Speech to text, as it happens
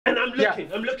I'm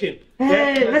looking. I'm looking.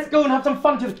 Hey, let's go and have some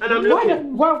fun today. And I'm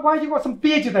looking. Why you got some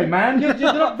beer today, man? You're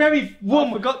not very warm.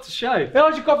 I forgot to shave. Oh,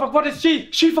 you got. What is she?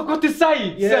 She forgot to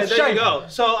say. Yeah, there you go.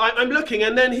 So I'm looking,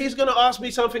 and then he's gonna ask me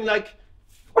something like,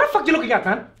 "What the fuck you looking at,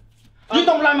 man? You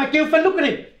don't like my girlfriend? Look at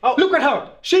it. Oh. Look at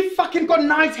her. She fucking got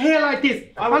nice hair like this,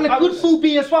 and a good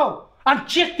boobie as well. And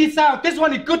check this out. This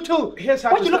one is good too.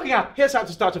 What you looking at? Here's how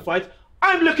to start a fight.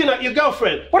 I'm looking at your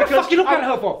girlfriend. What the fuck you looking at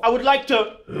her for? I would like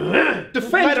to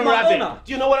defend my honor.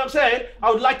 Do you know what I'm saying?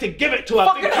 I would like to give it to her.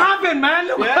 Fucking have it, man.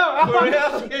 Yeah, for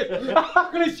real?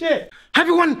 Holy shit. Hi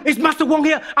everyone, it's Master Wong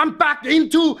here. I'm back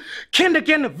into Kent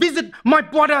again. Visit my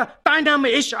brother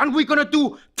Dynamic, and we're gonna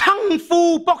do Kung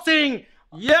Fu Boxing.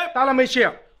 Yep, Dynamic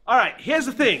here. All right, here's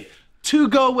the thing. To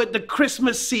go with the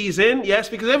Christmas season, yes,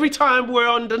 because every time we're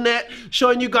on the net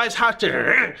showing you guys how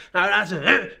to,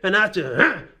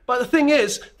 but the thing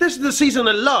is, this is the season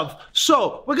of love.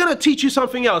 So we're gonna teach you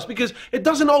something else because it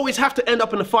doesn't always have to end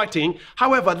up in a fighting.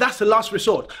 However, that's the last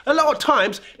resort. A lot of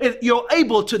times, you're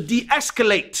able to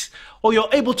de-escalate or you're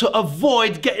able to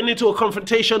avoid getting into a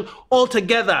confrontation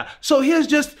altogether. So here's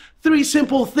just 3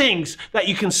 simple things that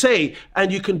you can say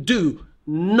and you can do,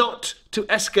 not to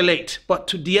escalate, but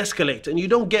to de-escalate, and you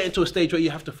don't get into a stage where you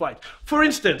have to fight. For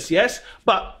instance, yes,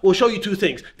 but we'll show you 2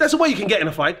 things. There's a way you can get in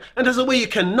a fight, and there's a way you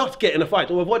cannot get in a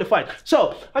fight or avoid a fight.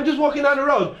 So, I'm just walking down the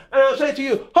road, and I'll say to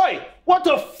you, "Hey, what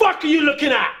the fuck are you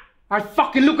looking at?" I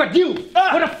fucking look at you.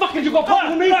 What the fuck have you got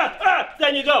problem with me?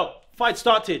 Then you go. Fight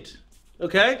started.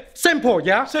 Okay? Simple,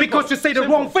 yeah? Simple. Because you say the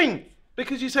wrong thing.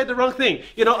 Because you said the wrong thing.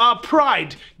 You know, our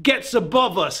pride gets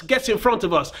above us, gets in front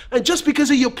of us. And just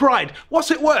because of your pride,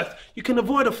 what's it worth? You can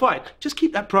avoid a fight. Just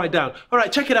keep that pride down. All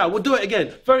right, check it out. We'll do it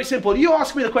again. Very simple. You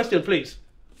ask me the question, please.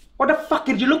 What the fuck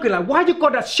are you looking at? Why you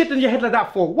got that shit in your head like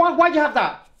that for? Why you have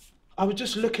that? I was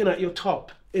just looking at your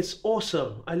top. It's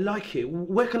awesome. I like it.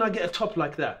 Where can I get a top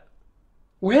like that?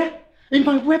 Where? In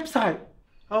my website.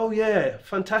 Oh yeah,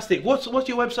 fantastic. What's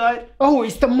your website? Oh,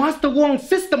 it's the Master Wong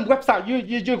system website.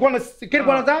 You want to get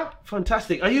one of that?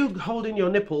 Fantastic. Are you holding your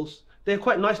nipples? They're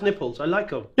quite nice nipples. I like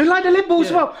them. You like the nipple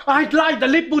as well? I like the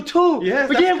nipple too. Yes,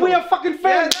 but yeah, cool. we are fucking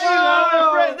friends.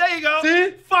 Yeah, there you go.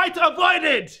 See? Fight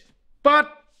avoided. But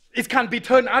it can be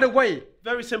turned other way.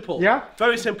 Very simple. Yeah?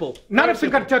 Very simple. Another thing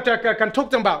can talk to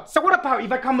them about. So what about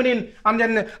if I come in and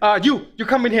then you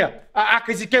come in here, act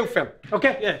as his girlfriend,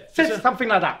 okay? Yeah. Say something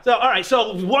like that. So all right.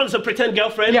 So one's a pretend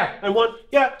girlfriend. Yeah. And one.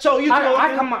 Yeah. So you.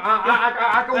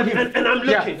 I go with him. And I'm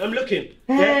looking. Yeah. I'm looking.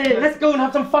 Hey, let's go and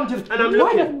have some fun today. And I'm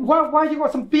looking. Why you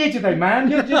got some beer today, man?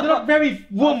 You're not very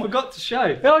warm. I forgot to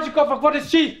shave. Oh, you got. What is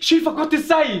she? She forgot to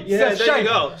say. Yeah. There you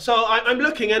go. So I'm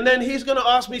looking, and then he's gonna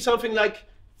ask me something like,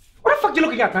 "What the fuck you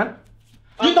looking at, man?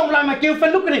 You don't like my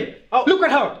girlfriend? Look at it. Oh. Look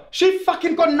at her. She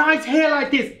fucking got nice hair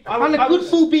like this, and a good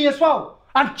boobie as well.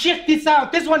 And check this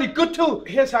out. This one is good too.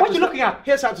 What you looking at?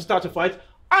 Here's how to start a fight.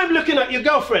 I'm looking at your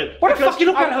girlfriend. What the fuck you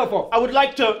looking at her for? I would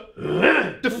like to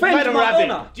defend my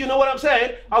honor. Do you know what I'm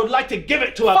saying? I would like to give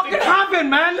it to her. Fucking have it,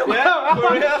 man. Yeah,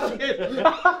 for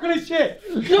real? Holy shit.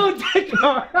 You take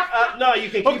her. No, you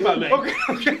can keep her, mate. Okay.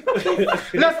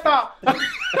 Let's start.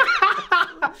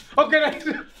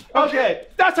 Okay,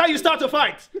 that's how you start a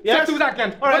fight. Yes? Let's do that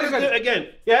again. All right, let's do it again.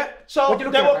 Yeah? So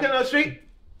they're walking down the street.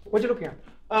 What you looking at?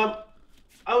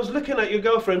 I was looking at your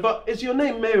girlfriend, but is your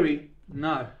name Mary?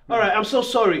 No. All right, I'm so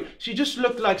sorry. She just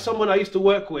looked like someone I used to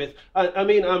work with. I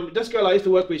mean, this girl I used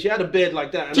to work with, she had a beard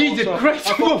like that. And Jesus also,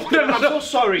 Christ, I'm so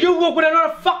sorry. You work with a lot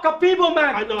of fuck up people,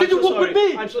 man. I know, Did you work with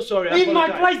me? I'm so sorry. In my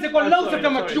place, they got loads of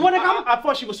them. You want to come? I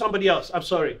thought she was somebody else. I'm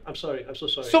sorry. I'm so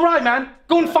sorry. It's all right, man.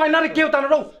 Go and find another girl down the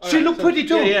road. She look pretty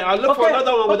too. Yeah, I'll look for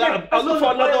another one without. I'll look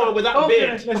for another one without a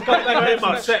beard. Very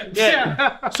much.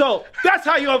 Yeah. So that's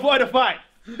how you avoid a fight.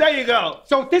 There you go.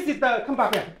 So this is the come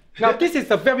back here. Now this is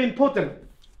the very important.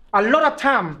 A lot of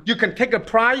time you can take a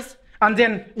prize, and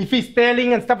then if he's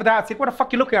staring and stuff like that, I say, "What the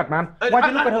fuck you looking at, man? Why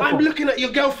you look at her?" I'm looking at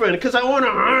your girlfriend because I want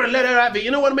to let her have it. You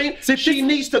know what I mean? She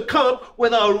needs to come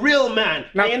with a real man.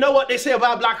 Now, and you know what they say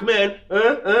about black men?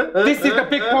 This is the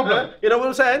big problem. You know what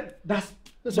I'm saying? That's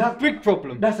a big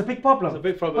problem. That's a big problem. That's a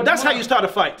big problem. But that's how you start a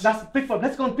fight. That's a big problem.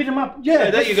 Let's go and beat him up.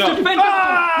 Yeah, there you go.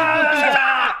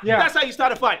 Yeah. That's how you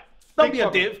start a fight. Don't be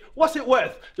a div. What's it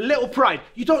worth? Little pride.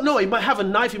 You don't know. He might have a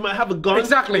knife. He might have a gun.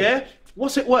 Exactly. Yeah.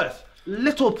 What's it worth?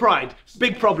 Little pride.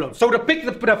 Big problem. So the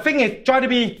thing is, try to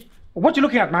be. What you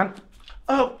looking at, man?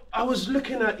 I was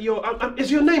looking at your.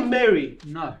 Is your name Mary?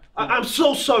 No. I'm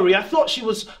so sorry. I thought she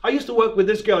was. I used to work with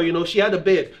this girl. You know, she had a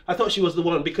beard. I thought she was the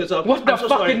one because. What the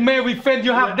fucking Mary friend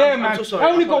you have there, man? I'm so sorry.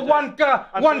 I only got one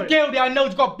girl there I know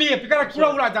has got beard. You gotta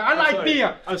grow like that. I like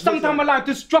beard. Sometimes I like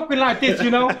to stroke it like this.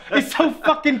 You know, it's so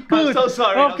fucking good. I'm so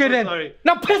sorry. Okay then. Sorry.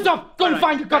 Now piss off. Go and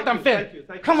find your goddamn friend.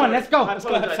 Come on, let's go. I'm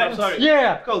sorry.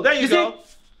 Yeah. Go. There you go.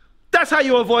 That's how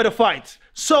you avoid a fight.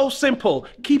 So simple.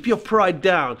 Keep your pride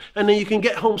down, and then you can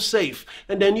get home safe.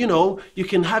 And then, you know, you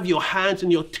can have your hands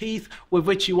and your teeth with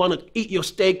which you want to eat your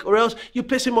steak, or else you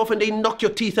piss him off and they knock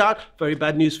your teeth out. Very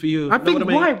bad news for you. I think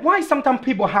why sometimes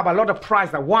people have a lot of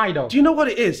pride. Like, why though? Do you know what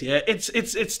it is? Yeah,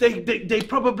 they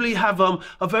probably have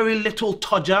a very little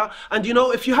todger, and you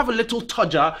know, if you have a little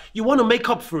todger, you want to make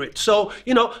up for it. So,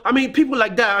 you know, I mean, people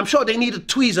like that, I'm sure they need a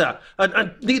tweezer,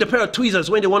 and need a pair of tweezers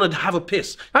when they want to have a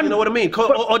piss. You know what I mean?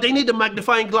 Or they need a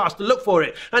magnifying glass to look for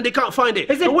it, and they can't find it.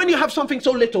 And when you have something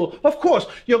so little, of course,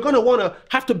 you're going to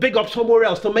have to big up somewhere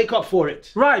else to make up for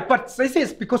it. Right, but this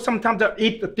is because sometimes they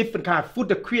eat a different kind of food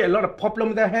that create a lot of problem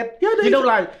in their head. Yeah, you know,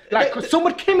 like so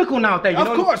much chemical nowadays. Of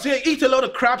course, they eat a lot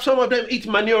of crap. Some of them eat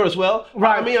manure as well.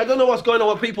 Right. I mean, I don't know what's going on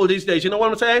with people these days. You know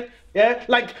what I'm saying? Yeah,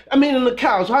 like, I mean, in the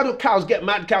cows, how do cows get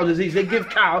mad cow disease? They give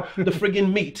cow the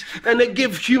friggin' meat, and they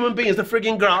give human beings the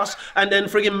friggin' grass, and then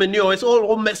friggin' manure. It's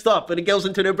all messed up, and it goes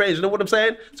into their brains. You know what I'm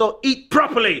saying? So eat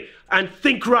properly and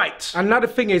think right. Another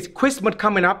thing is Christmas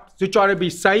coming up. You try to be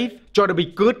safe, try to be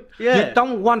good. Yeah. You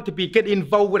don't want to get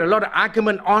involved with a lot of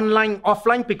argument online,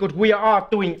 offline, because we are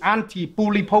doing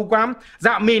anti-bully program.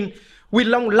 That means we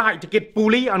don't like to get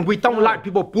bullied, and we don't like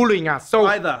people bullying us. So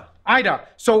either.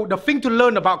 So the thing to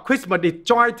learn about Christmas is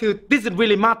doesn't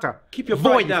really matter. Keep your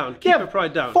pride down. Keep your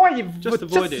pride down. Just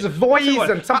avoid it.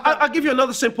 And I'll give you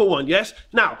another simple one, yes?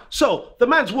 Now, so the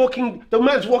man's walking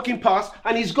past,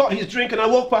 and he's got his drink, and I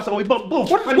walk past, and we bump, boom.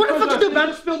 What the fuck you do, man?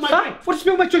 What did you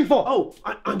spill my drink for? Oh,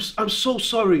 I'm so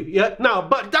sorry, yeah? Now,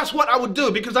 but that's what I would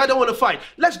do, because I don't want to fight.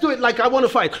 Let's do it like I want to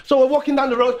fight. So we're walking down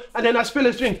the road, and then I spill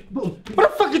his drink. Boom.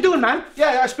 What the fuck you doing, man?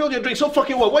 Yeah, I spilled your drink. So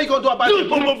fucking what? What are you going to do about it?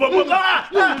 Boom, boom, boom,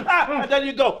 boom. And then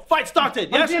you go. Fight started,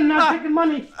 yes? I'm not taking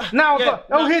money. Now,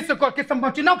 here's the God, get some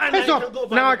money. Now, piss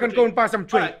off. Now I can go and buy some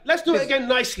drink. Right, let's do it again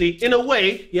nicely. In a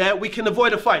way, yeah, we can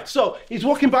avoid a fight. So, he's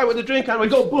walking by with the drink, and we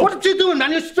go, boom. What are you doing,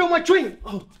 man? You spilled my drink.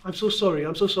 Oh, I'm so sorry.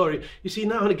 I'm so sorry. You see,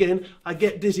 now and again, I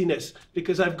get dizziness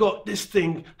because I've got this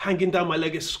thing hanging down my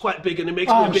leg. It's quite big, and it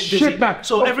makes me a bit dizzy. Shit, man.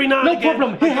 So, every now and again,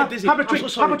 no problem. Here, have a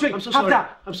drink. Have a drink. I'm so sorry.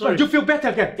 I'm sorry. Do you feel better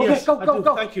again? Okay, yes,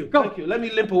 go. Thank you. Let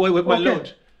me limp away with my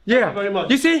load. Yeah. Thank you very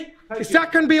much. You see?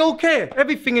 That can be okay.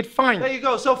 Everything is fine. There you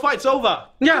go. So fight's over.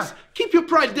 Yeah. Just keep your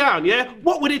pride down, yeah?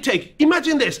 What would it take?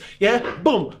 Imagine this, yeah?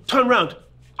 Boom, turn around.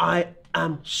 I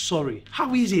am sorry.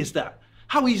 How easy is that?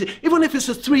 How easy? Even if it's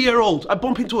a 3-year-old, I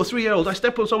bump into a 3-year-old, I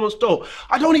step on someone's toe.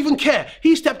 I don't even care.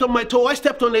 He stepped on my toe, I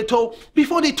stepped on their toe.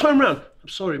 Before they turn around, I'm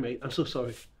sorry, mate. I'm so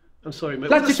sorry. I'm sorry, mate.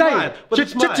 Like today,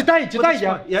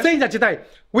 saying that today,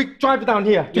 we drive down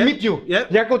here to meet you.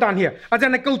 Yeah, go down here. And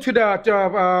then I go to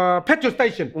the petrol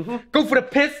station, go for the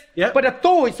piss, but the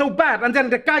door is so bad. And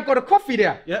then the guy got a coffee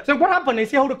there. So what happened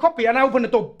is he hold the coffee, and I open the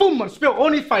door, boom, and spill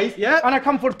on his face. And I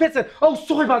come for the piss, and, oh,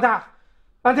 sorry about that.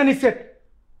 And then he said,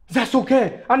 that's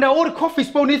okay. And all the coffee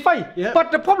spilled in his face.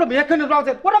 But the problem is, I couldn't around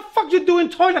that. What the fuck you do in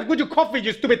toilet with your coffee,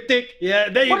 you stupid dick? Yeah,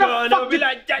 there you go. And I'll be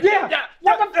like, you know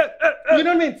what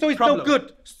I mean? So it's no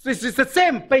good. It's the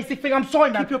same basic thing. I'm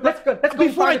sorry, man. Let's go.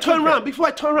 Before I turn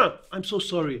around, I'm so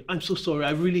sorry.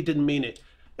 I really didn't mean it.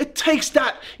 It takes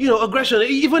that, you know, aggression.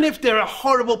 Even if they're a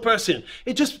horrible person,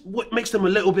 it just makes them a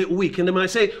little bit weak. And then when I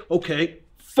say, okay,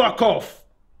 fuck off.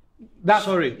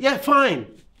 Sorry. Yeah, fine.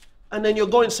 And then you're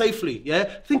going safely, yeah?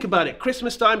 Think about it.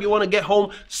 Christmas time, you want to get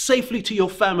home safely to your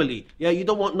family, yeah? You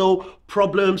don't want no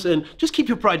problems, and just keep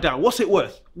your pride down. What's it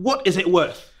worth? What is it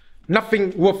worth?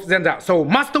 Nothing worse than that. So,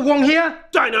 Master Wong here.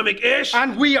 Dynamic-ish.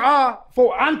 And we are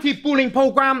for anti-bullying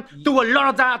program. Do a lot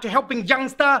of that to helping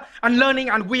youngster and learning.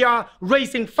 And we are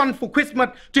raising fund for Christmas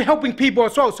to helping people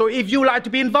as well. So if you like to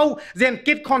be involved, then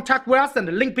get contact with us and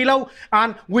the link below.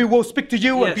 And we will speak to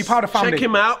you and be part of the family. Check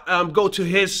him out. Go to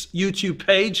his YouTube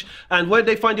page. And where do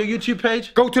they find your YouTube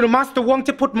page? Go to the Master Wong.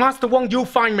 To put Master Wong, you'll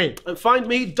find me. And find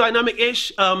me,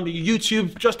 Dynamic-ish.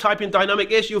 YouTube, just type in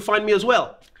Dynamic-ish. You'll find me as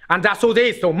well. And that's all there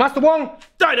is. So, Master Wong,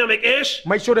 Dynamic-ish.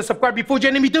 Make sure to subscribe before your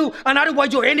enemy do. And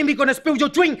otherwise, your enemy gonna spill your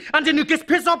drink. And then you get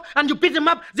pissed off and you beat them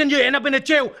up. Then you end up in a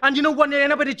jail. And you know when you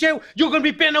end up in the jail, you're gonna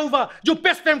be bent over. Your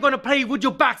best friend gonna play with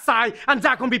your backside. And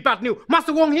that's gonna be bad news.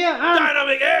 Master Wong here.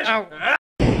 Dynamic-ish.